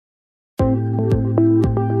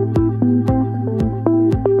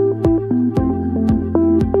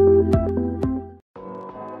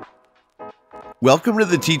Welcome to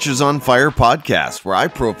the Teachers on Fire podcast, where I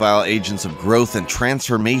profile agents of growth and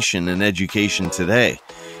transformation in education today.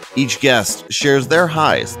 Each guest shares their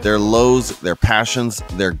highs, their lows, their passions,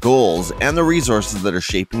 their goals, and the resources that are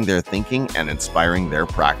shaping their thinking and inspiring their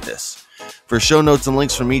practice. For show notes and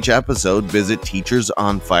links from each episode, visit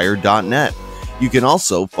teachersonfire.net. You can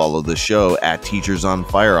also follow the show at Teachers on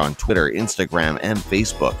Fire on Twitter, Instagram, and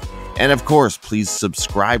Facebook. And of course, please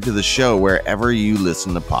subscribe to the show wherever you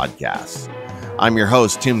listen to podcasts. I'm your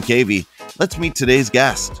host, Tim Cavey. Let's meet today's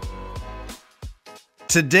guest.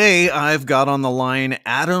 Today, I've got on the line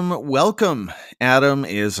Adam Welcome. Adam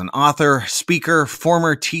is an author, speaker,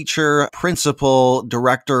 former teacher, principal,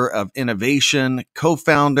 director of innovation,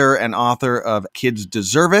 co-founder and author of Kids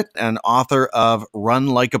Deserve It, and author of Run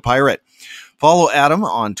Like a Pirate. Follow Adam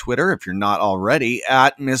on Twitter, if you're not already,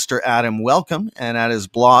 at Mr. Adam Welcome, and at his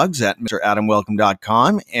blogs at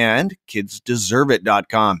mradamwelcome.com and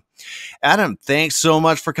kidsdeserveit.com. Adam, thanks so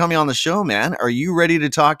much for coming on the show, man. Are you ready to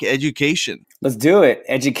talk education? Let's do it.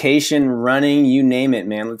 Education, running, you name it,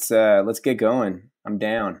 man. Let's get going. I'm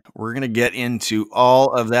down. We're going to get into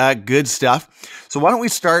all of that good stuff. So why don't we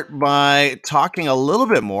start by talking a little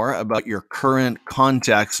bit more about your current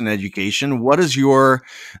context in education? What does your,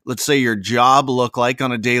 let's say, your job look like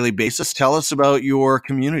on a daily basis? Tell us about your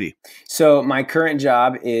community. So my current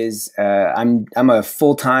job is I'm a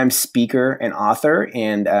full-time speaker and author,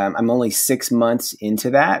 and I'm only 6 months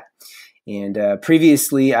into that. And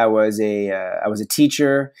previously, I was a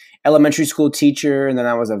teacher, elementary school teacher, and then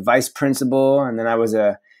I was a vice principal, and then I was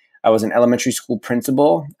an elementary school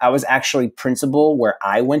principal. I was actually principal where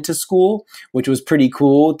I went to school, which was pretty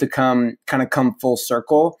cool to come full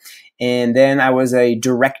circle. And then I was a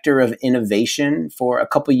director of innovation for a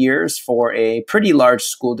couple years for a pretty large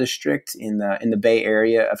school district in the Bay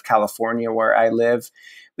Area of California, where I live.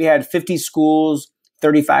 We had 50 schools,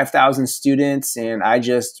 35,000 students, and I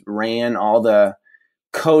just ran all the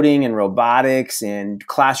coding and robotics and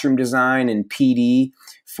classroom design and PD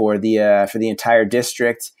for the entire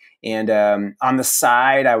district. And on the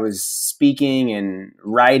side, I was speaking and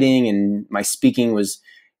writing, and my speaking was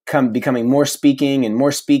becoming more speaking and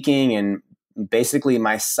more speaking. And basically,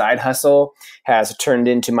 my side hustle has turned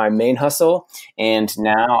into my main hustle. And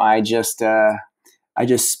now I just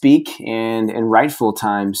speak and write full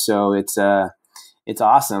time. So it's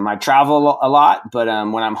awesome. I travel a lot, but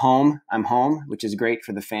when I'm home, which is great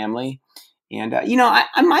for the family. And,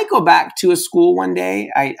 I might go back to a school one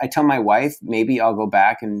day. I tell my wife, maybe I'll go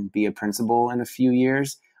back and be a principal in a few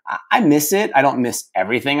years. I miss it. I don't miss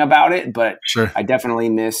everything about it, but Sure. I definitely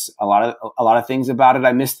miss a lot of things about it.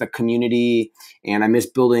 I miss the community, and I miss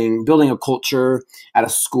building a culture at a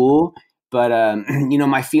school. But,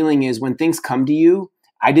 my feeling is when things come to you,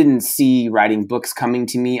 I didn't see writing books coming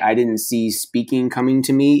to me. I didn't see speaking coming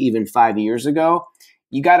to me even 5 years ago.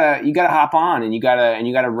 You gotta hop on, and you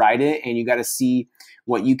gotta write it, and you gotta see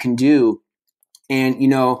what you can do. And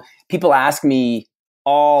people ask me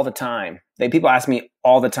all the time. People ask me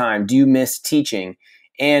all the time, do you miss teaching?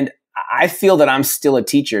 And I feel that I'm still a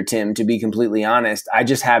teacher, Tim, to be completely honest. I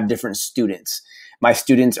just have different students. My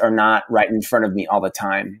students are not right in front of me all the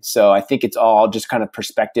time. So I think it's all just kind of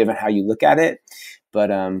perspective and how you look at it. But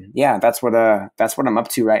that's what I'm up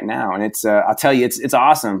to right now, and it's I'll tell you, it's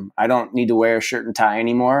awesome. I don't need to wear a shirt and tie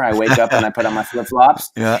anymore. I wake up and I put on my flip flops,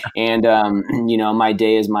 and my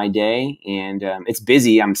day is my day, and it's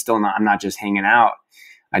busy. I'm not just hanging out.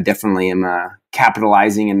 I definitely am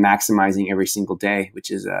capitalizing and maximizing every single day, which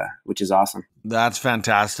is awesome. That's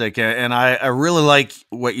fantastic. And I really like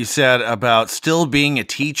what you said about still being a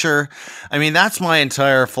teacher. I mean, that's my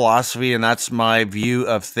entire philosophy, and that's my view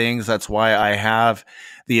of things. That's why I have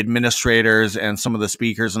the administrators and some of the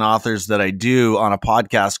speakers and authors that I do on a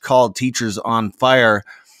podcast called Teachers on Fire.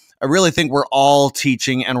 I really think we're all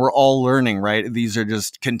teaching and we're all learning, right? These are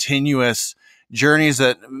just continuous journeys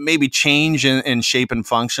that maybe change in shape and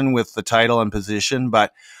function with the title and position,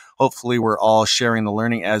 but hopefully we're all sharing the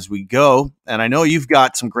learning as we go. And I know you've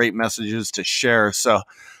got some great messages to share, so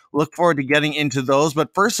look forward to getting into those.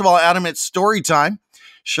 But first of all, Adam, it's story time.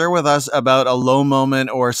 Share with us about a low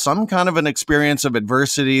moment or some kind of an experience of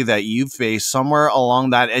adversity that you faced somewhere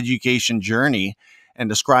along that education journey, and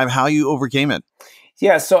describe how you overcame it.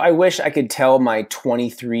 Yeah, so I wish I could tell my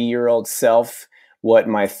 23-year-old self what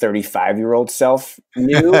my 35-year-old self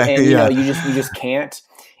knew, and you just can't.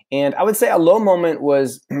 And I would say a low moment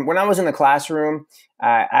was when I was in the classroom.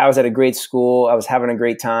 I was at a great school. I was having a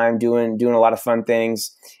great time doing a lot of fun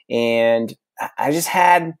things, and I just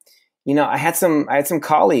had, I had some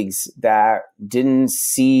colleagues that didn't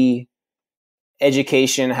see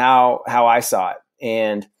education how I saw it,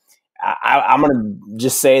 and I'm going to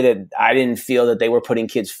just say that I didn't feel that they were putting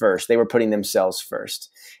kids first. They were putting themselves first.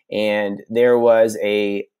 And there was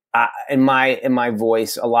in my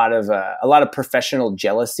voice, a lot of professional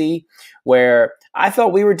jealousy, where I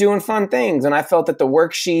felt we were doing fun things. And I felt that the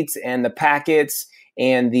worksheets and the packets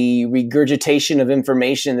and the regurgitation of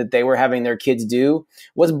information that they were having their kids do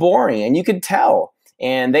was boring. And you could tell.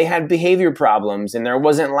 And they had behavior problems, and there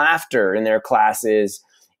wasn't laughter in their classes.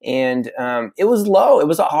 And it was low. It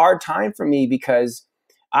was a hard time for me because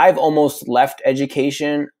I've almost left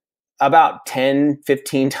education about 10,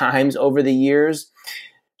 15 times over the years,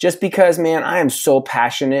 just because, man, I am so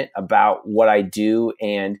passionate about what I do,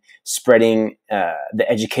 and spreading the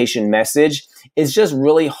education message. It's just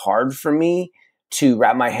really hard for me to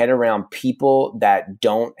wrap my head around people that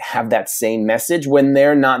don't have that same message when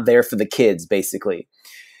they're not there for the kids, basically.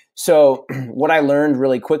 So what I learned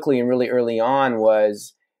really quickly and really early on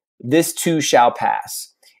was this too shall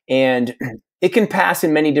pass. And it can pass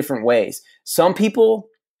in many different ways. Some people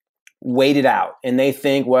wait it out and they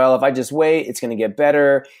think, well, if I just wait, it's going to get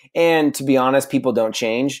better. And to be honest, people don't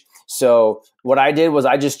change. So what I did was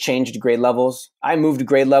I just changed grade levels. I moved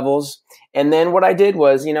grade levels. And then what I did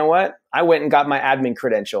was, you know what? I went and got my admin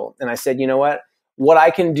credential. And I said, you know what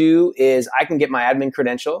I can do is I can get my admin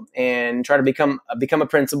credential and try to become a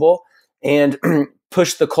principal and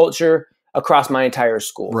push the culture across my entire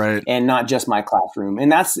school, right? And not just my classroom. And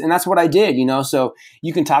that's what I did, So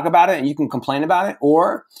you can talk about it and you can complain about it,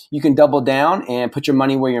 or you can double down and put your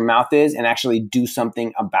money where your mouth is and actually do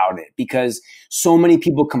something about it. Because so many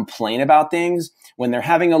people complain about things when they're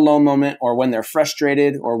having a low moment or when they're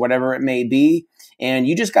frustrated or whatever it may be. And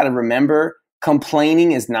you just got to remember,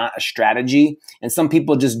 complaining is not a strategy. And some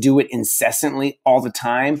people just do it incessantly all the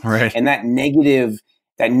time. Right. And that negative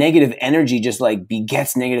energy just like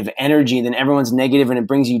begets negative energy. And then everyone's negative and it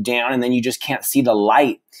brings you down, and then you just can't see the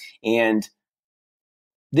light. And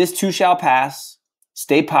this too shall pass.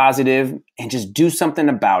 Stay positive and just do something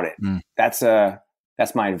about it. That's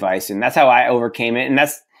my advice. And that's how I overcame it. And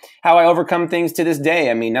that's how I overcome things to this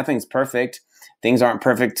day. I mean, nothing's perfect. Things aren't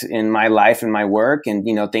perfect in my life and my work, and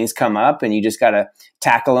things come up, and you just got to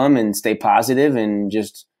tackle them and stay positive and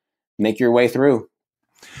just make your way through.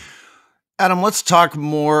 Adam, let's talk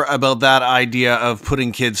more about that idea of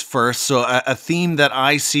putting kids first. So a theme that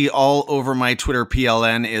I see all over my Twitter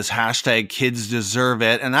PLN is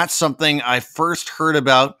 #KidsDeserveIt. And that's something I first heard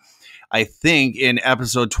about, I think, in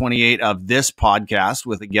episode 28 of this podcast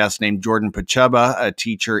with a guest named Jordan Pacheba, a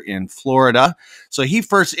teacher in Florida. So he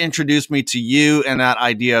first introduced me to you and that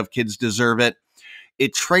idea of kids deserve it.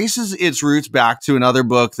 It traces its roots back to another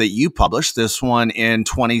book that you published, this one in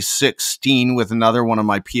 2016 with another one of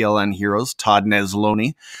my PLN heroes, Todd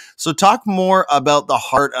Nesloney. So talk more about the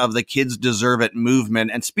heart of the Kids Deserve It movement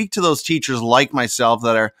and speak to those teachers like myself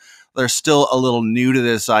that are still a little new to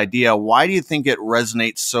this idea. Why do you think it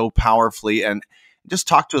resonates so powerfully? And just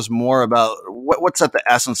talk to us more about what's at the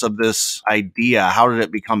essence of this idea. How did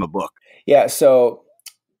it become a book? Yeah, so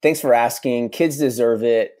thanks for asking. Kids Deserve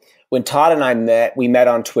It. When Todd and I met, we met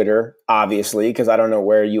on Twitter, obviously, because I don't know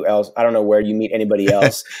where you meet anybody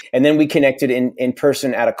else. And then we connected in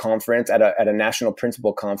person at a conference, at a national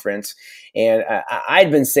principal conference. And I'd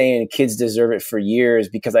been saying kids deserve it for years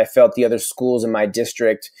because I felt the other schools in my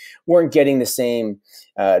district weren't getting the same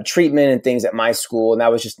treatment and things at my school. And that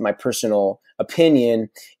was just my personal opinion.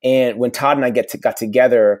 And when Todd and I got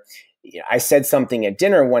together, I said something at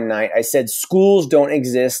dinner one night. I said, schools don't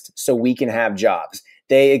exist so we can have jobs.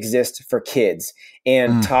 They exist for kids.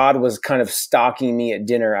 And Todd was kind of stalking me at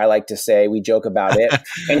dinner, I like to say. We joke about it.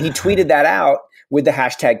 And he tweeted that out with the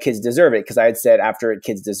hashtag Kids Deserve It, because I had said after it,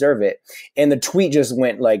 Kids Deserve It. And the tweet just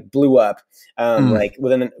blew up like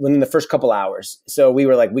within the first couple hours. So we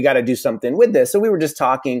were like, we got to do something with this. So we were just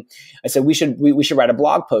talking. I said, we should write a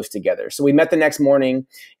blog post together. So we met the next morning,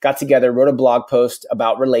 got together, wrote a blog post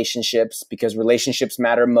about relationships, because relationships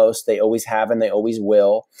matter most. They always have and they always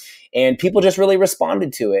will. And people just really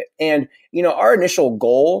responded to it. And, our initial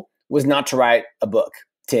goal was not to write a book,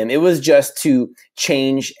 Tim. It was just to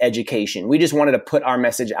change education. We just wanted to put our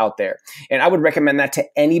message out there. And I would recommend that to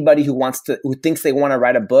anybody who thinks they want to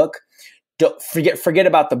write a book. Don't forget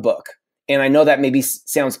about the book. And I know that maybe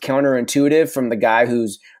sounds counterintuitive from the guy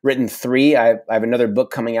who's written 3. I have another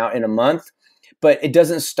book coming out in a month, but it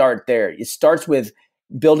doesn't start there. It starts with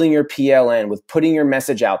building your PLN, with putting your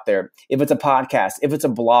message out there. If it's a podcast, if it's a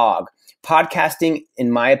blog, podcasting,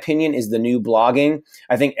 in my opinion, is the new blogging.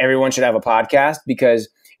 I think everyone should have a podcast because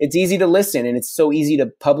it's easy to listen, and it's so easy to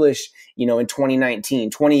publish, in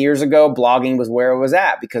 2019. 20 years ago, blogging was where it was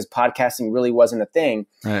at because podcasting really wasn't a thing.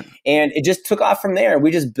 Right. And it just took off from there.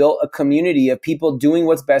 We just built a community of people doing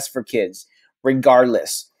what's best for kids,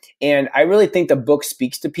 regardless. And I really think the book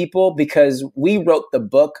speaks to people because we wrote the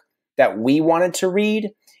book that we wanted to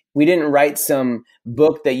read. We didn't write some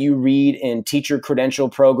book that you read in teacher credential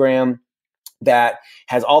program that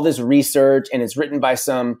has all this research and it's written by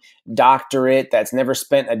some doctorate that's never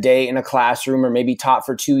spent a day in a classroom or maybe taught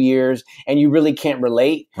for 2 years, and you really can't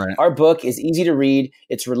relate. Right. Our book is easy to read.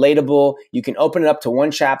 It's relatable. You can open it up to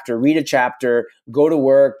one chapter, read a chapter, go to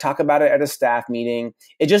work, talk about it at a staff meeting.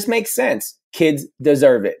 It just makes sense. Kids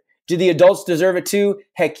deserve it. Do the adults deserve it too?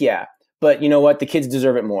 Heck yeah. But you know what? The kids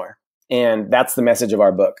deserve it more. And that's the message of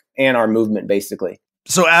our book and our movement, basically.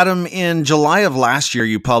 So, Adam, in July of last year,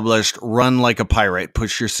 you published Run Like a Pirate,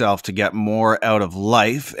 Push Yourself to Get More Out of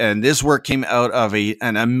Life. And this work came out of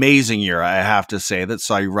an amazing year, I have to say, that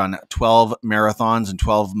saw you run 12 marathons in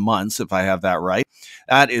 12 months, if I have that right.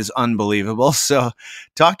 That is unbelievable. So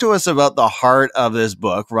talk to us about the heart of this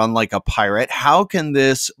book, Run Like a Pirate. How can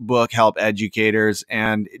this book help educators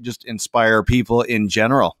and just inspire people in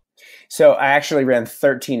general? So I actually ran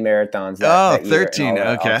 13 marathons that year. 13.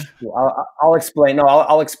 Okay. I'll explain. No,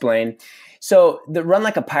 I'll explain. So the Run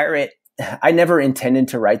Like a Pirate, I never intended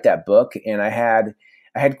to write that book. And I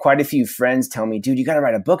had quite a few friends tell me, dude, you got to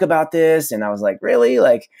write a book about this. And I was like, really?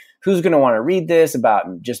 Like, who's going to want to read this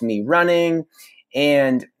about just me running?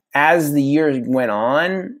 And as the year went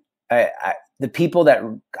on, the people that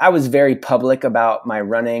I was very public about my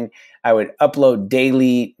running. I would upload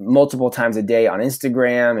daily, multiple times a day on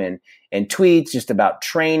Instagram and tweets just about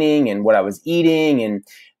training and what I was eating. And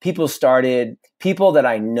people that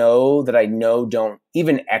I know don't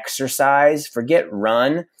even exercise, forget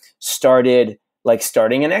run, starting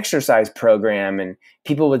an exercise program. And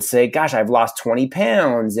people would say, gosh, I've lost 20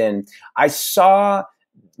 pounds. And I saw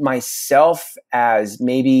myself as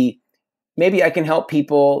maybe I can help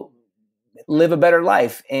people live a better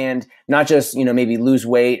life and not just, maybe lose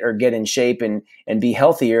weight or get in shape and be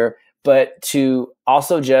healthier, but to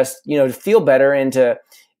also just, to feel better and to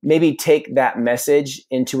maybe take that message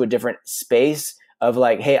into a different space of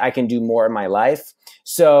like, hey, I can do more in my life.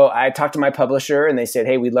 So I talked to my publisher and they said,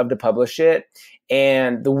 hey, we'd love to publish it.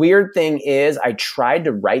 And the weird thing is I tried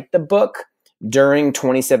to write the book during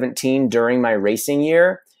 2017, during my racing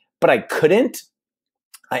year, but I couldn't.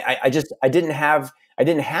 I didn't have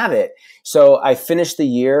it. So I finished the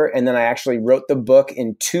year and then I actually wrote the book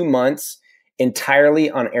in 2 months entirely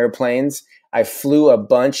on airplanes. I flew a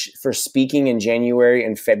bunch for speaking in January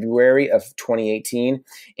and February of 2018.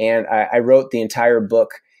 And I wrote the entire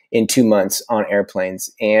book in 2 months on airplanes.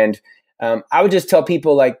 And I would just tell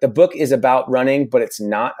people like the book is about running, but it's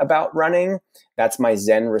not about running. That's my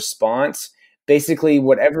Zen response. Basically,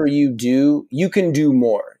 whatever you do, you can do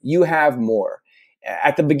more. You have more.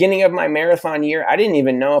 At the beginning of my marathon year, I didn't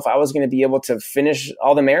even know if I was going to be able to finish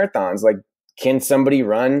all the marathons. Like, can somebody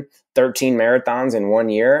run 13 marathons in 1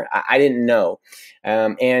 year? I didn't know.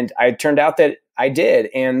 And it turned out that I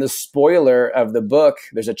did. And the spoiler of the book,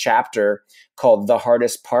 there's a chapter called The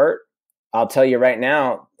Hardest Part. I'll tell you right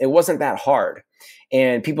now, it wasn't that hard.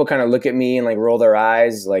 And people kind of look at me and like roll their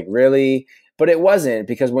eyes like, really? But it wasn't,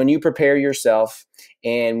 because when you prepare yourself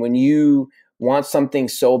and when you want something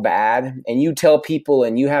so bad and you tell people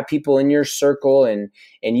and you have people in your circle and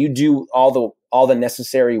you do all the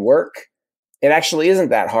necessary work, it actually isn't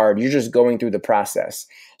that hard. You're just going through the process.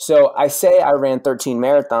 So I say I ran 13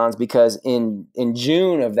 marathons because in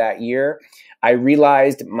June of that year, I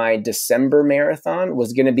realized my December marathon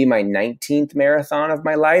was going to be my 19th marathon of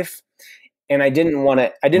my life. And I didn't want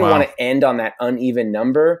to end on that uneven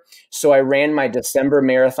number. So I ran my December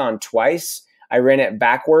marathon twice. I ran it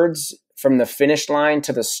backwards from the finish line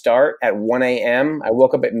to the start at 1 a.m. I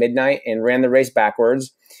woke up at midnight and ran the race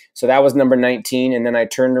backwards. So that was number 19. And then I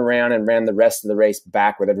turned around and ran the rest of the race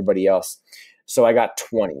back with everybody else. So I got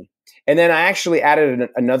 20. And then I actually added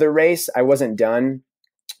another race. I wasn't done.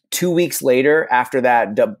 2 weeks later, after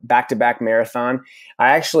that back-to-back marathon, I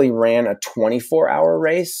actually ran a 24-hour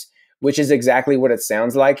race, which is exactly what it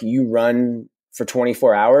sounds like. You run for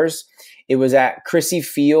 24 hours. It was at Crissy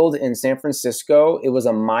Field in San Francisco. It was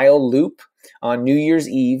a mile loop on New Year's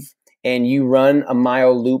Eve, and you run a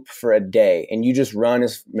mile loop for a day, and you just run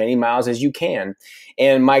as many miles as you can.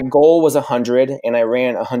 And my goal was 100, and I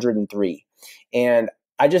ran 103. And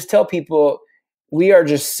I just tell people, we are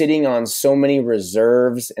just sitting on so many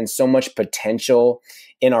reserves and so much potential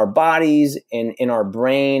in our bodies and in our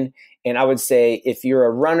brain. And I would say if you're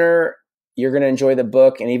a runner, you're going to enjoy the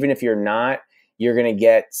book. And even if you're not, you're going to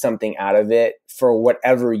get something out of it for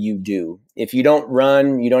whatever you do. If you don't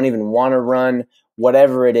run, you don't even want to run,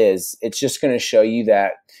 whatever it is, it's just going to show you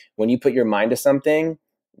that when you put your mind to something,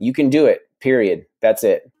 you can do it, period. That's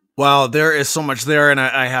it. Wow, there is so much there, and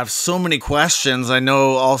I have so many questions. I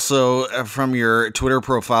know also from your Twitter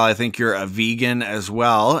profile, I think you're a vegan as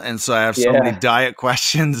well, and so I have so many Yeah. diet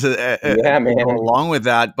questions Yeah, that go man. along with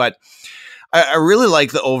that. But I really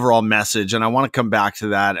like the overall message, and I want to come back to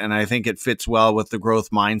that, and I think it fits well with the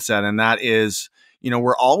growth mindset, and that is,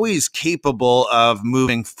 we're always capable of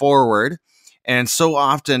moving forward, and so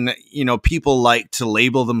often, people like to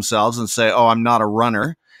label themselves and say, "Oh, I'm not a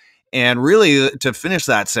runner." And really, to finish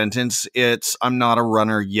that sentence, it's I'm not a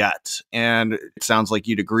runner yet. And it sounds like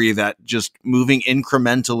you'd agree that just moving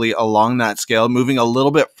incrementally along that scale, moving a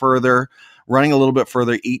little bit further, running a little bit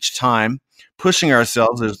further each time, pushing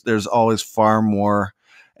ourselves, there's always far more,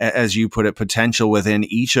 as you put it, potential within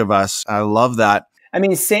each of us. I love that. I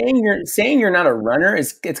mean, saying you're not a runner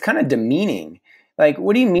is it's kind of demeaning. Like,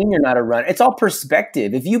 what do you mean you're not a runner? It's all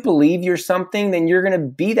perspective. If you believe you're something, then you're gonna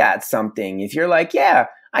be that something. If you're like, yeah,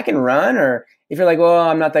 I can run, or if you're like, well,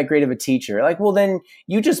 I'm not that great of a teacher, like, well, then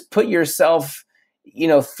you just put yourself,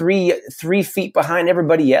 3 feet behind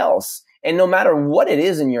everybody else. And no matter what it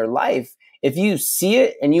is in your life, if you see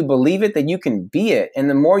it and you believe it, then you can be it. And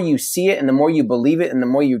the more you see it and the more you believe it and the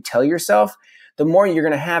more you tell yourself, the more you're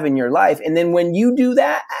going to have in your life. And then when you do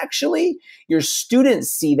that, actually, your students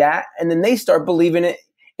see that and then they start believing it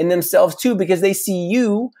in themselves too, because they see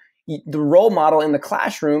you, the role model in the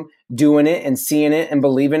classroom, doing it and seeing it and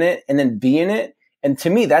believing it and then being it. And to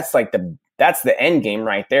me, that's the end game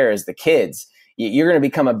right there is the kids. You're going to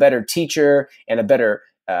become a better teacher and a better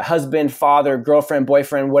husband, father, girlfriend,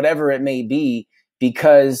 boyfriend, whatever it may be,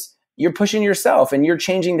 because you're pushing yourself and you're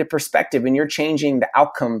changing the perspective and you're changing the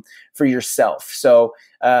outcome for yourself. So,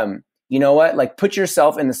 you know what? Like, put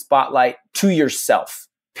yourself in the spotlight to yourself,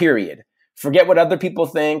 period. Forget what other people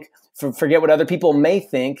think. Forget what other people may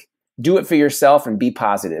think. Do it for yourself and be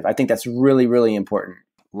positive. I think that's really, really important.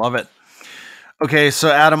 Love it. Okay, so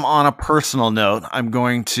Adam, on a personal note, I'm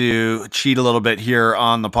going to cheat a little bit here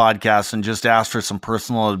on the podcast and just ask for some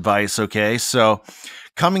personal advice. Okay, so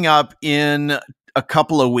coming up in a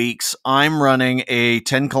couple of weeks, I'm running a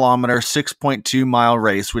 10-kilometer, 6.2-mile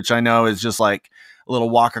race, which I know is just like a little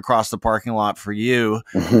walk across the parking lot for you.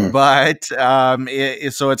 But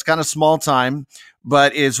so it's kind of small time,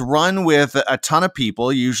 but is run with a ton of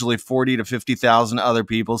people, usually 40 to 50,000 other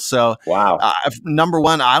people. So, Wow. number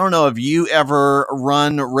one, I don't know if you ever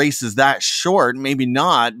run races that short, maybe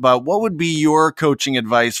not, but what would be your coaching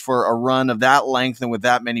advice for a run of that length and with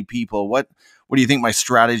that many people? What do you think my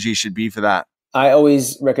strategy should be for that? I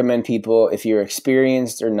always recommend people, if you're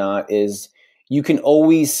experienced or not, is you can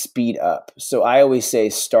always speed up. So I always say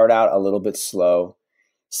start out a little bit slow,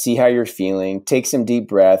 see how you're feeling, take some deep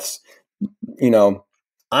breaths.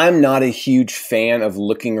 I'm not a huge fan of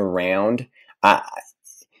looking around.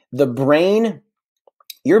 The brain,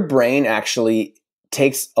 your brain actually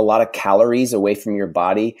takes a lot of calories away from your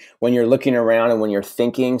body when you're looking around and when you're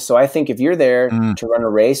thinking. So I think if you're there to run a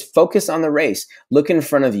race, focus on the race. Look in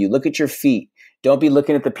front of you. Look at your feet. Don't be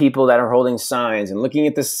looking at the people that are holding signs and looking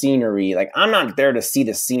at the scenery. Like, I'm not there to see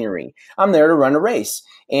the scenery. I'm there to run a race.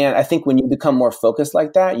 And I think when you become more focused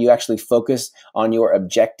like that, you actually focus on your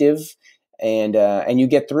objective and you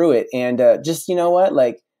get through it. And just,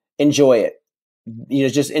 like, enjoy it.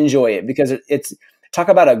 Just enjoy it, because it's talk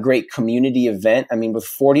about a great community event. I mean, with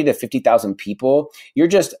 40 to 50,000 people, you're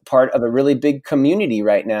just part of a really big community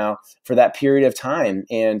right now for that period of time.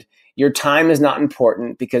 And your time is not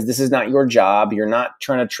important because this is not your job. You're not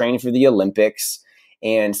trying to train for the Olympics.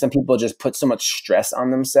 And some people just put so much stress on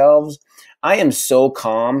themselves. I am so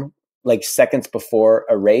calm, like seconds before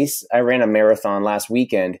a race. I ran a marathon last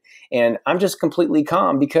weekend and I'm just completely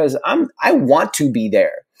calm because I want to be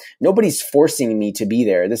there. Nobody's forcing me to be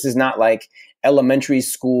there. This is not like elementary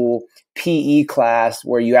school PE class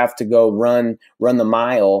where you have to go run the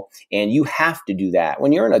mile and you have to do that.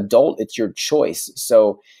 When you're an adult, it's your choice.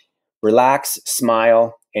 So relax,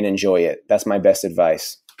 smile, and enjoy it. That's my best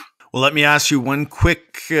advice. Well, let me ask you one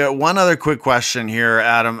other quick question here,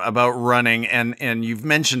 Adam, about running. And you've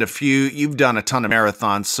mentioned you've done a ton of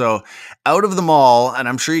marathons. So out of them all, and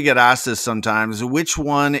I'm sure you get asked this sometimes, which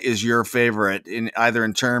one is your favorite either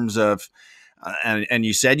in terms of, and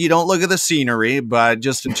you said you don't look at the scenery, but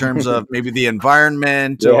just in terms of maybe the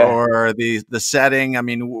environment or the setting? I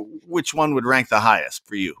mean, which one would rank the highest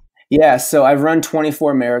for you? Yeah, so I've run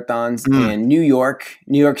 24 marathons in New York.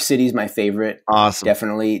 New York City is my favorite. Awesome.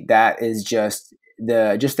 Definitely. That is just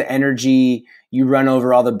the energy. You run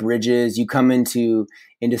over all the bridges. You come into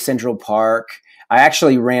Central Park. I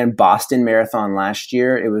actually ran Boston Marathon last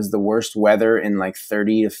year. It was the worst weather in like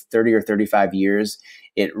 30 or 35 years.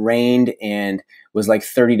 It rained and was like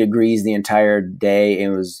 30 degrees the entire day. It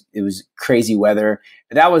was crazy weather.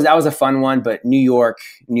 That was a fun one, but New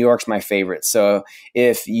York's my favorite. So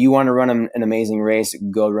if you want to run an amazing race,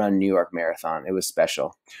 go run New York Marathon. It was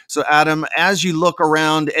special. So, Adam, as you look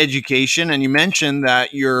around education, and you mentioned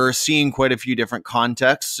that you're seeing quite a few different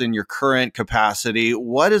contexts in your current capacity,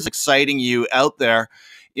 what is exciting you out there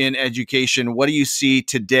in education? What do you see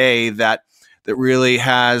today that really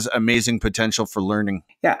has amazing potential for learning?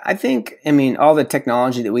 Yeah, I mean, all the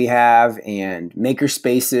technology that we have and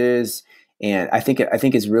makerspaces, and I think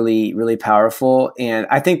it's really, really powerful. And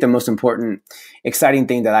I think the most important, exciting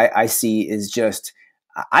thing that I see is just,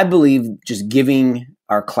 I believe, just giving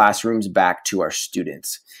our classrooms back to our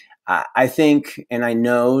students. I think, and I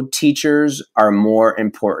know teachers are more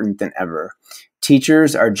important than ever.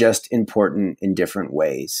 Teachers are just important in different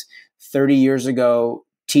ways. 30 years ago,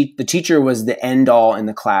 the teacher was the end all in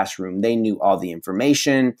the classroom. They knew all the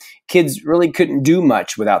information. Kids really couldn't do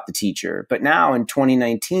much without the teacher. But now in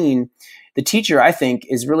 2019, the teacher, I think,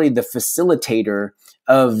 is really the facilitator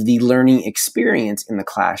of the learning experience in the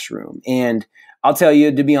classroom. And I'll tell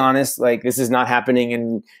you, to be honest, like, this is not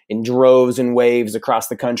happening in droves and waves across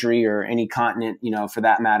the country or any continent, for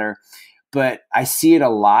that matter. But I see it a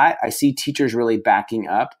lot. I see teachers really backing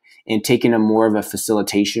up and taking a more of a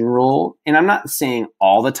facilitation role. And I'm not saying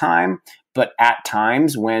all the time, but at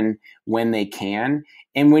times when they can.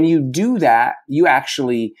 And when you do that, you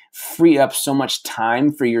actually free up so much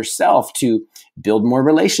time for yourself to build more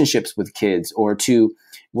relationships with kids, or to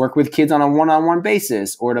work with kids on a one-on-one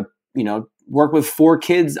basis, or to, work with 4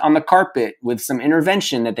 kids on the carpet with some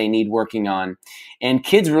intervention that they need working on. And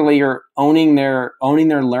kids really are owning their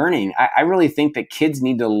learning. I really think that kids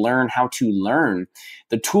need to learn how to learn.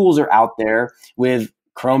 The tools are out there with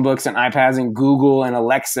Chromebooks and iPads and Google and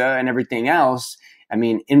Alexa and everything else. I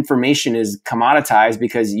mean, information is commoditized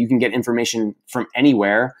because you can get information from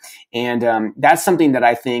anywhere. And that's something that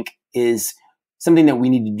I think is something that we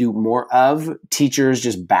need to do more of. Teachers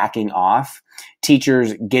just backing off,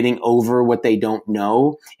 teachers getting over what they don't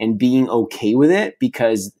know and being okay with it,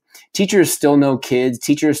 because teachers still know kids,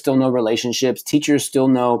 teachers still know relationships, teachers still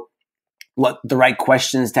know what the right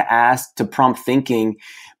questions to ask to prompt thinking.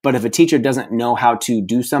 But if a teacher doesn't know how to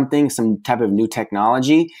do something, some type of new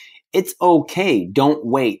technology, it's okay. Don't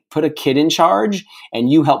wait. Put a kid in charge and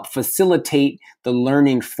you help facilitate the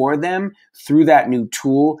learning for them through that new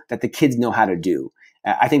tool that the kids know how to do.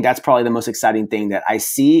 I think that's probably the most exciting thing that I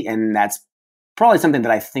see, and that's probably something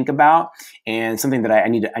that I think about, and something that I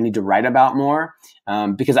need to write about more,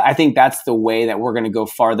 because I think that's the way that we're going to go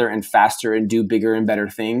farther and faster and do bigger and better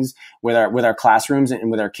things with our classrooms and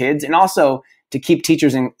with our kids, and also to keep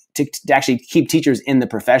teachers to actually keep teachers in the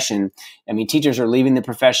profession. I mean, teachers are leaving the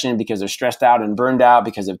profession because they're stressed out and burned out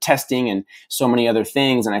because of testing and so many other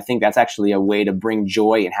things. And I think that's actually a way to bring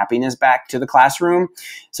joy and happiness back to the classroom,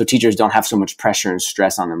 so teachers don't have so much pressure and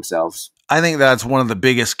stress on themselves. I think that's one of the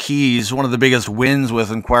biggest keys, one of the biggest wins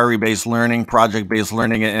with inquiry-based learning, project-based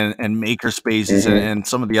learning, and makerspaces, and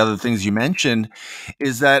some of the other things you mentioned,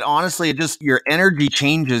 is that honestly, it just, your energy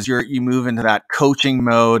changes. You move into that coaching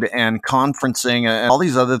mode and conferencing and all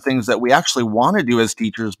these other things that we actually want to do as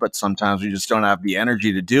teachers, but sometimes we just don't have the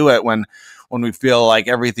energy to do it when we feel like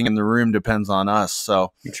everything in the room depends on us.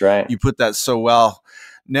 So that's right. You put that so well.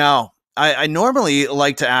 Now, I normally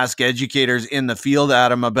like to ask educators in the field,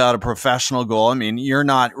 Adam, about a professional goal. I mean, you're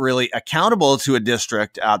not really accountable to a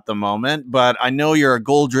district at the moment, but I know you're a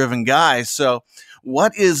goal-driven guy. So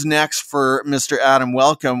what is next for Mr. Adam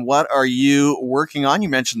Welcome? What are you working on? You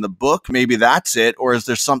mentioned the book. Maybe that's it. Or is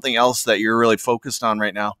there something else that you're really focused on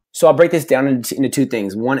right now? So I'll break this down into 2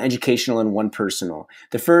 things, one educational and one personal.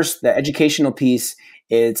 The educational piece,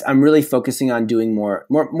 I'm really focusing on doing more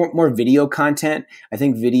video content.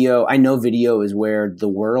 I know video is where the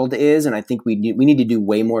world is, and I think we need to do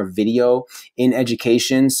way more video in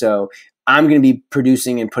education. So I'm going to be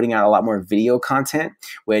producing and putting out a lot more video content,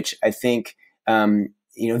 which I think,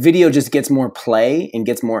 video just gets more play and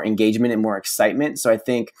gets more engagement and more excitement. So I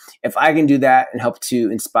think if I can do that and help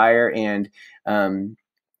to inspire and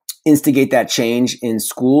instigate that change in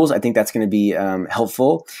schools, I think that's going to be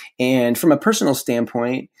helpful. And from a personal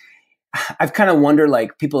standpoint, I've kind of wondered,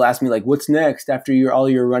 like, people ask me, like, what's next after all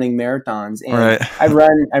your running marathons? And right. I've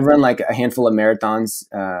run like a handful of marathons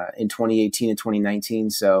in 2018 and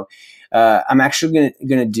 2019. So I'm actually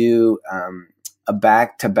going to do a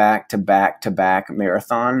back-to-back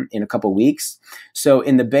marathon in a couple weeks. So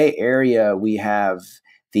in the Bay Area, we have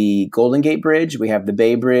the Golden Gate Bridge, we have the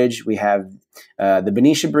Bay Bridge, we have the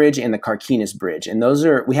Benicia Bridge, and the Carquinez Bridge. And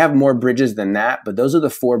we have more bridges than that, but those are the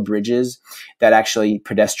 4 bridges that actually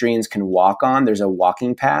pedestrians can walk on. There's a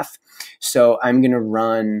walking path. So I'm going to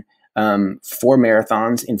run 4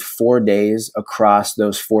 marathons in 4 days across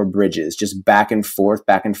those 4 bridges, just back and forth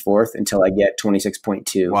until I get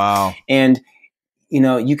 26.2. Wow. And,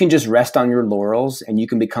 you can just rest on your laurels and you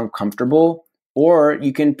can become comfortable, or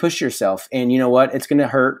you can push yourself. And you know what? It's going to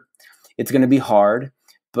hurt. It's going to be hard,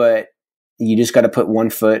 but you just got to put one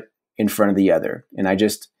foot in front of the other. And I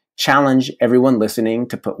just challenge everyone listening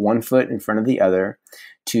to put one foot in front of the other,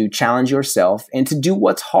 to challenge yourself and to do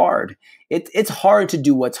what's hard. It's hard to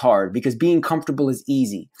do what's hard because being comfortable is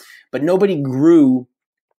easy, but nobody grew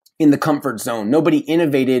in the comfort zone. Nobody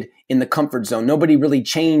innovated in the comfort zone. Nobody really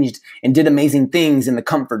changed and did amazing things in the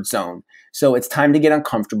comfort zone. So it's time to get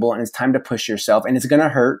uncomfortable, and it's time to push yourself, and it's going to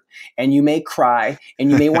hurt, and you may cry,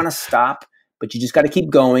 and you may want to stop, but you just got to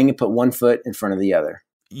keep going and put one foot in front of the other.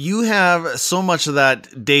 You have so much of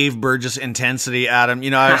that Dave Burgess intensity, Adam.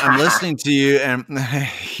 I'm listening to you and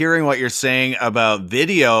hearing what you're saying about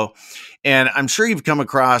video. And I'm sure you've come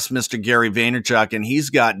across Mr. Gary Vaynerchuk, and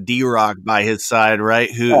he's got D-Rock by his side,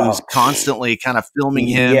 right? Who's constantly kind of filming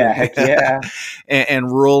him, heck yeah.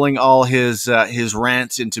 and rolling all his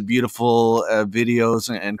rants into beautiful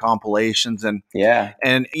videos and compilations. And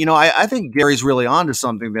I think Gary's really onto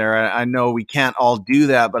something there. I know we can't all do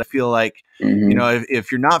that, but I feel like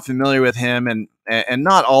if you're not familiar with him, and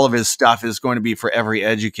not all of his stuff is going to be for every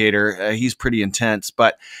educator. He's pretty intense,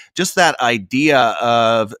 but just that idea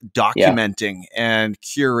of documenting and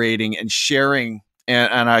curating and sharing.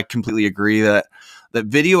 And I completely agree that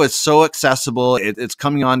video is so accessible. It's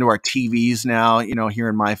coming onto our TVs now. Here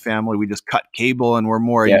in my family, we just cut cable and we're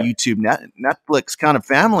more a YouTube, Netflix kind of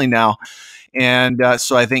family now. And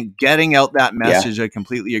so I think getting out that message, I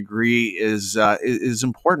completely agree, is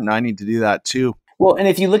important. I need to do that too. Well, and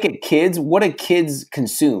if you look at kids, what do kids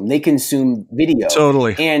consume? They consume video.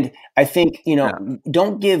 Totally. And I think,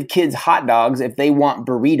 don't give kids hot dogs if they want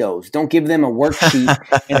burritos. Don't give them a worksheet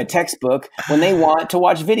and a textbook when they want to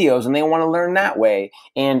watch videos and they want to learn that way.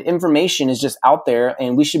 And information is just out there,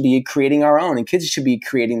 and we should be creating our own, and kids should be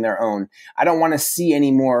creating their own. I don't want to see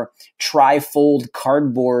any more tri-fold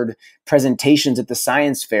cardboard presentations at the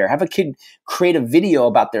science fair. Have a kid create a video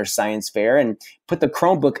about their science fair and put the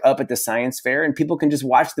Chromebook up at the science fair, and people can just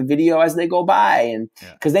watch the video as they go by. And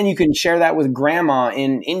because then you can share that with grandma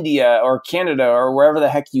in India or Canada or wherever the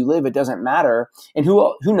heck you live. It doesn't matter. And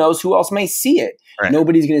who knows who else may see it. Right.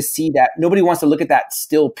 Nobody's going to see that. Nobody wants to look at that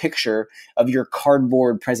still picture of your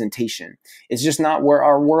cardboard presentation. It's just not where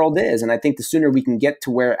our world is. And I think the sooner we can get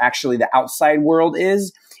to where actually the outside world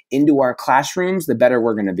is, into our classrooms, the better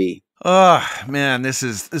we're going to be. Oh man, this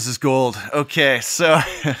is gold. Okay, so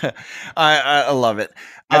I love it.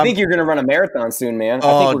 I think you're going to run a marathon soon, man. I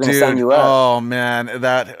think we're going to sign you up. Oh man,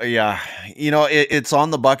 it's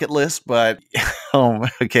on the bucket list, but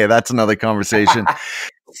okay, that's another conversation.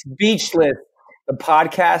 Speechless. The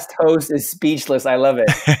podcast host is speechless. I love it.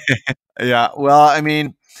 Yeah, well, I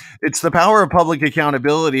mean, it's the power of public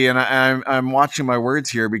accountability, and I'm watching my words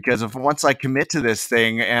here, because once I commit to this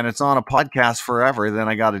thing and it's on a podcast forever, then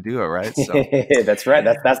I got to do it, right? So that's right.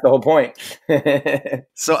 That's the whole point.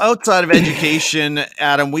 So outside of education,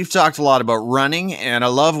 Adam, we've talked a lot about running, and I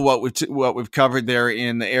love what we've covered there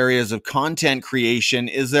in the areas of content creation.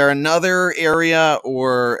 Is there another area,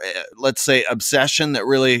 or let's say obsession, that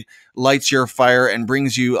really lights your fire and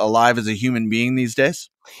brings you alive as a human being these days?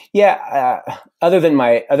 Yeah. Other than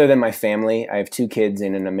my family, I have 2 kids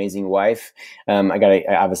and an amazing wife. I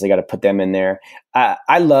obviously got to put them in there.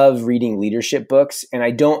 I love reading leadership books, and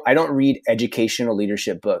I don't read educational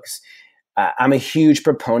leadership books. I'm a huge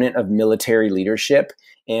proponent of military leadership,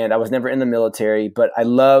 and I was never in the military, but I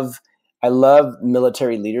love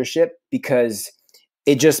military leadership because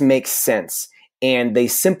it just makes sense, and they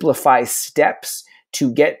simplify steps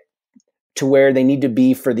to get to where they need to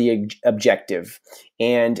be for the objective.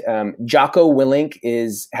 And Jocko Willink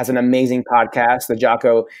has an amazing podcast, the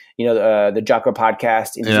Jocko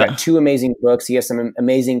podcast. And he's got 2 amazing books. He has some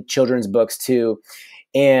amazing children's books too.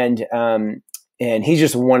 And he's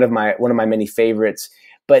just one of my many favorites.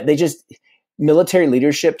 But military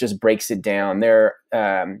leadership just breaks it down. There's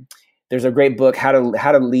a great book, How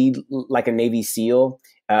to Lead Like a Navy SEAL.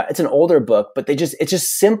 It's an older book, but it's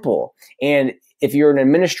just simple. And if you're an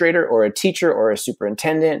administrator or a teacher or a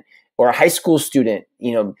superintendent or a high school student,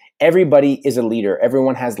 everybody is a leader.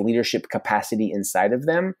 Everyone has leadership capacity inside of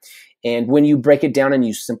them. And when you break it down and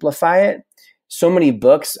you simplify it, so many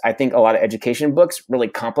books, I think a lot of education books really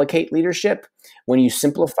complicate leadership. When you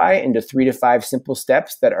simplify it into 3 to 5 simple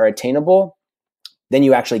steps that are attainable, then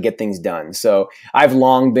you actually get things done. So I've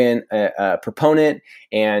long been a proponent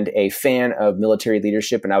and a fan of military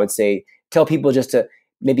leadership. And I would say, tell people just to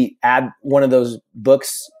maybe add one of those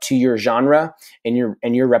books to your genre and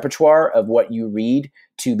your repertoire of what you read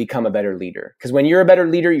to become a better leader. Because when you're a better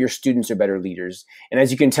leader, your students are better leaders. And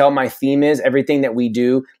as you can tell, my theme is everything that we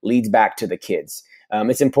do leads back to the kids.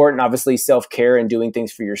 It's important, obviously, self-care and doing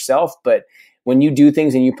things for yourself, but when you do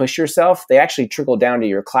things and you push yourself, they actually trickle down to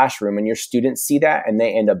your classroom and your students see that and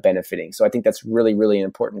they end up benefiting. So I think that's really, really an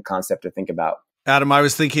important concept to think about. Adam, I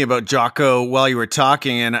was thinking about Jocko while you were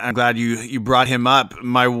talking, and I'm glad you brought him up.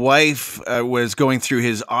 My wife was going through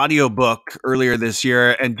his audiobook earlier this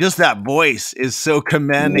year, and just that voice is so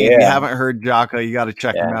commanding. Yeah. If you haven't heard Jocko, you got to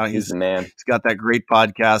check him out. He's the man. He's got that great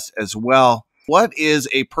podcast as well. What is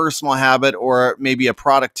a personal habit or maybe a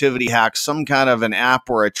productivity hack, some kind of an app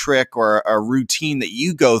or a trick or a routine that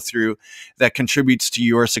you go through that contributes to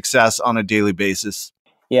your success on a daily basis?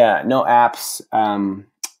 Yeah, no apps. I'm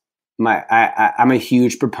a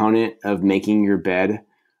huge proponent of making your bed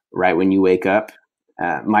right when you wake up.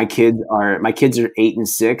 My kids are 8 and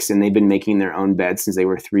 6, and they've been making their own bed since they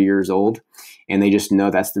were 3 years old, and they just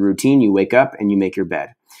know that's the routine. You wake up and you make your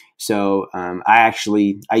bed. So I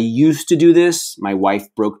used to do this. My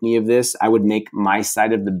wife broke me of this. I would make my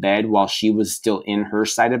side of the bed while she was still in her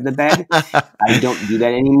side of the bed. I don't do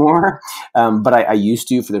that anymore. But I used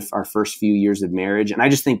to for our first few years of marriage. And I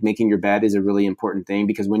just think making your bed is a really important thing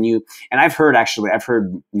because I've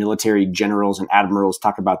heard military generals and admirals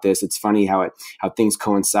talk about this. It's funny how things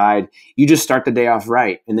coincide. You just start the day off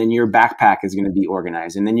right, and then your backpack is going to be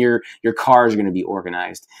organized, and then your car is going to be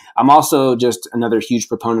organized. I'm also just another huge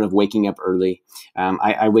proponent of waking up early.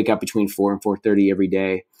 I wake up between 4 and 4:30 every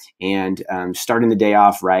day, and starting the day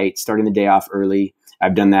off right, starting the day off early.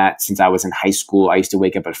 I've done that since I was in high school. I used to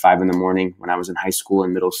wake up at 5 a.m. when I was in high school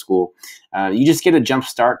and middle school. You just get a jump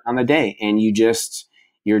start on the day, and you're just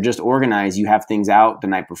organized. You have things out the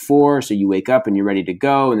night before, so you wake up and you're ready to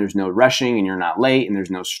go, and there's no rushing, and you're not late, and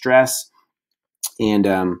there's no stress. And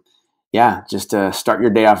just start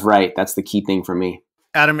your day off right. That's the key thing for me.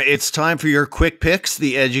 Adam, it's time for your quick picks,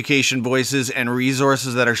 the education voices and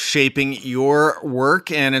resources that are shaping your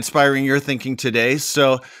work and inspiring your thinking today.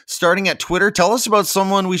 So starting at Twitter, tell us about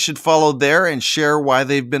someone we should follow there and share why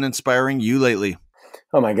they've been inspiring you lately.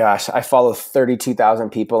 Oh my gosh, I follow 32,000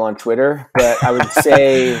 people on Twitter, but I would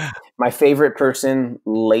say my favorite person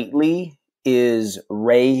lately is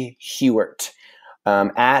Ray Hewart,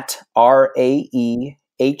 at RAEHUGHART.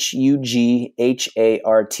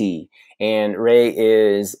 And Ray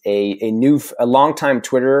is a longtime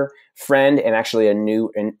Twitter friend and actually an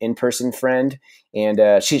in-person friend.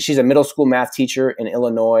 And she's a middle school math teacher in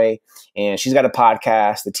Illinois, and she's got a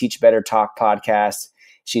podcast, the Teach Better Talk podcast.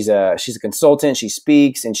 She's a consultant. She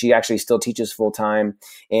speaks, and she actually still teaches full time.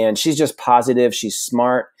 And she's just positive. She's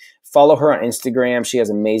smart. Follow her on Instagram. She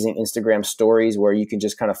has amazing Instagram stories where you can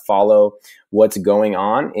just kind of follow what's going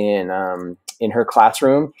on in her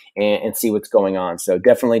classroom and see what's going on. So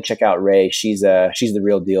definitely check out Ray. She's the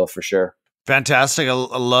real deal for sure. Fantastic. I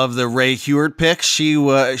love the Ray Hewart pick.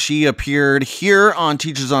 She appeared here on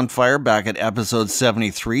Teachers on Fire back at episode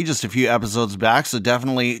 73, just a few episodes back. So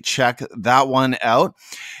definitely check that one out.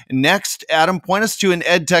 Next, Adam, point us to an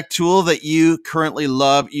edtech tool that you currently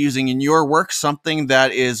love using in your work, something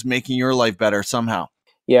that is making your life better somehow.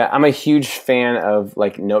 Yeah, I'm a huge fan of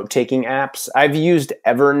like note-taking apps. I've used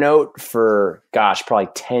Evernote for, probably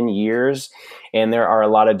 10 years. And there are a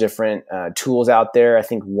lot of different tools out there. I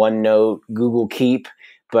think OneNote, Google Keep,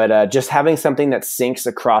 but just having something that syncs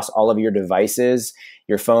across all of your devices,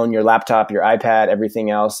 your phone, your laptop, your iPad, everything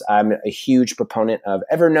else. I'm a huge proponent of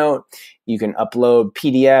Evernote. You can upload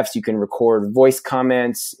PDFs, you can record voice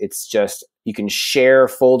comments. It's just, you can share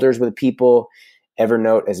folders with people.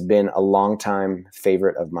 Evernote has been a longtime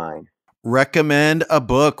favorite of mine. Recommend a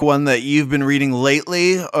book, one that you've been reading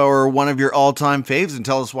lately or one of your all-time faves, and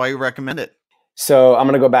tell us why you recommend it. So I'm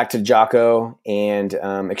going to go back to Jocko, and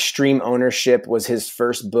Extreme Ownership was his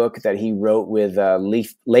first book that he wrote with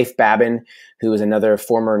Leif Babin, who is another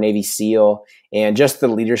former Navy SEAL. And just the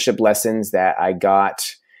leadership lessons that I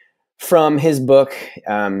got from his book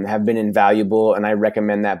have been invaluable, and I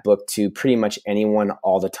recommend that book to pretty much anyone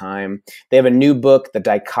all the time. They have a new book, The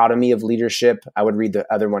Dichotomy of Leadership. I would read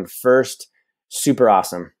the other one first. Super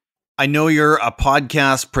awesome. I know you're a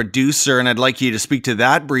podcast producer, and I'd like you to speak to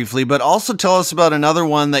that briefly, but also tell us about another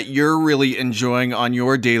one that you're really enjoying on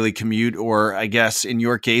your daily commute, or I guess in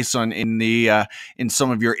your case, in some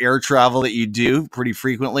of your air travel that you do pretty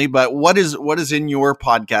frequently. But what is in your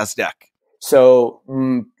podcast deck? So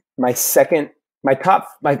my top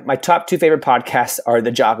two favorite podcasts are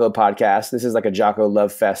the Jocko podcast. This is like a Jocko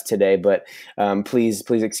love fest today, but please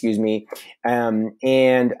excuse me.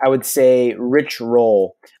 And I would say Rich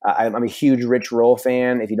Roll. I'm a huge Rich Roll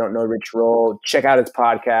fan. If you don't know Rich Roll, check out his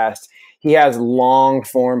podcast. He has long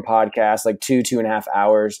form podcasts, like 2.5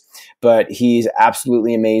 hours, but he's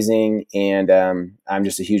absolutely amazing. And I'm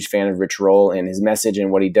just a huge fan of Rich Roll and his message and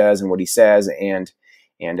what he does and what he says and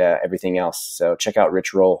everything else. So check out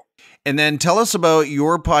Rich Roll. And then tell us about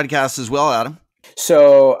your podcast as well, Adam.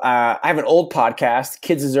 So I have an old podcast,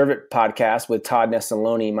 Kids Deserve It podcast with Todd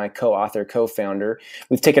Nessaloni, my co-author, co-founder.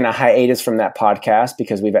 We've taken a hiatus from that podcast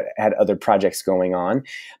because we've had other projects going on.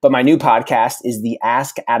 But my new podcast is the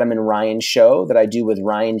Ask Adam and Ryan show that I do with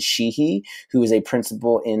Ryan Sheehy, who is a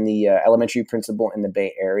principal in the elementary principal in the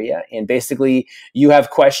Bay Area. And basically, you have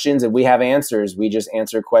questions and we have answers. We just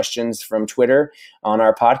answer questions from Twitter on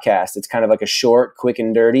our podcast. It's kind of like a short, quick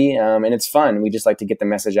and dirty, and it's fun. We just like to get the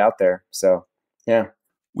message out there. So yeah.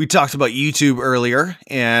 We talked about YouTube earlier,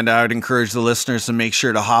 and I would encourage the listeners to make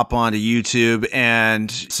sure to hop onto YouTube and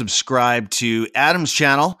subscribe to Adam's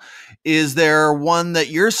channel. Is there one that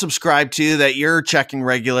you're subscribed to that you're checking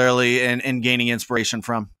regularly and gaining inspiration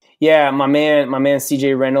from? Yeah, my man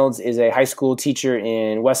CJ Reynolds is a high school teacher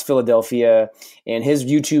in West Philadelphia, and his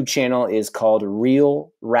YouTube channel is called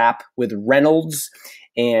Real Rap with Reynolds,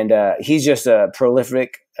 and he's just a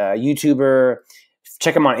prolific YouTuber.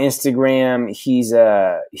 Check him on Instagram. He's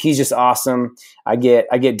just awesome. I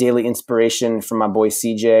get daily inspiration from my boy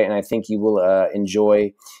CJ, and I think you will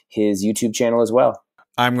enjoy his YouTube channel as well.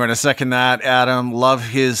 I'm going to second that, Adam. Love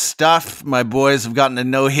his stuff. My boys have gotten to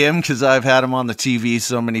know him because I've had him on the TV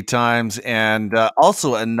so many times, and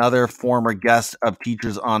also another former guest of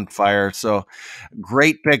Teachers on Fire. So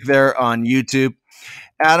great pick there on YouTube.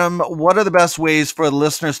 Adam, what are the best ways for the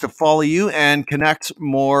listeners to follow you and connect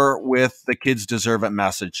more with the Kids Deserve It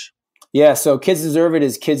message? Yeah, so Kids Deserve It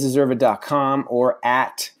is kidsdeserveit.com or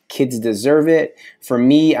at Kids Deserve It. For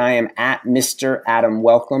me, I am at Mr. Adam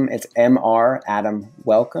Welcome. It's Mr. Adam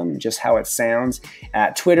Welcome, just how it sounds.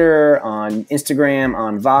 At Twitter, on Instagram,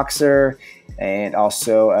 on Voxer, and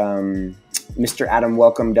also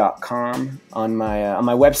MrAdamWelcome.com on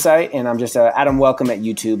my website, and I'm just Adam Welcome at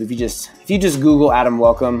YouTube. If you just Google Adam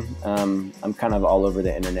Welcome, I'm kind of all over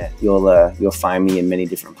the internet. You'll find me in many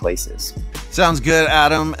different places. Sounds good,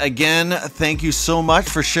 Adam. Again, thank you so much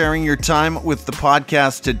for sharing your time with the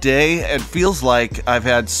podcast today. It feels like I've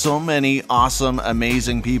had so many awesome,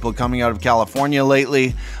 amazing people coming out of California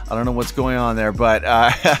lately. I don't know what's going on there, but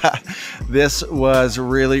this was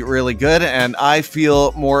really, really good, and I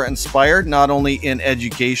feel more inspired, not only in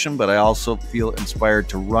education, but I also feel inspired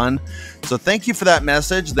to run. So thank you for that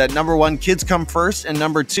message that number one, kids come first, and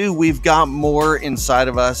number two, we've got more inside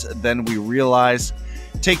of us than we realize.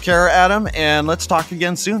 Take care, Adam, and let's talk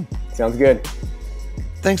again soon. Sounds good.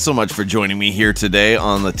 Thanks so much for joining me here today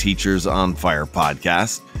on the Teachers on Fire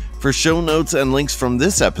podcast. For show notes and links from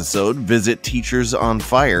this episode, visit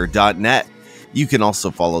teachersonfire.net. You can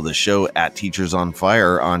also follow the show at Teachers on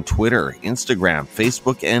Fire on Twitter, Instagram,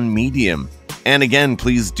 Facebook, and Medium. And again,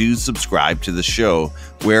 please do subscribe to the show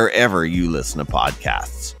wherever you listen to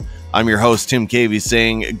podcasts. I'm your host, Tim Cavey,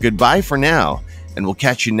 saying goodbye for now, and we'll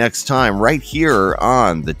catch you next time right here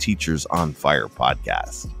on the Teachers on Fire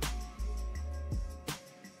podcast.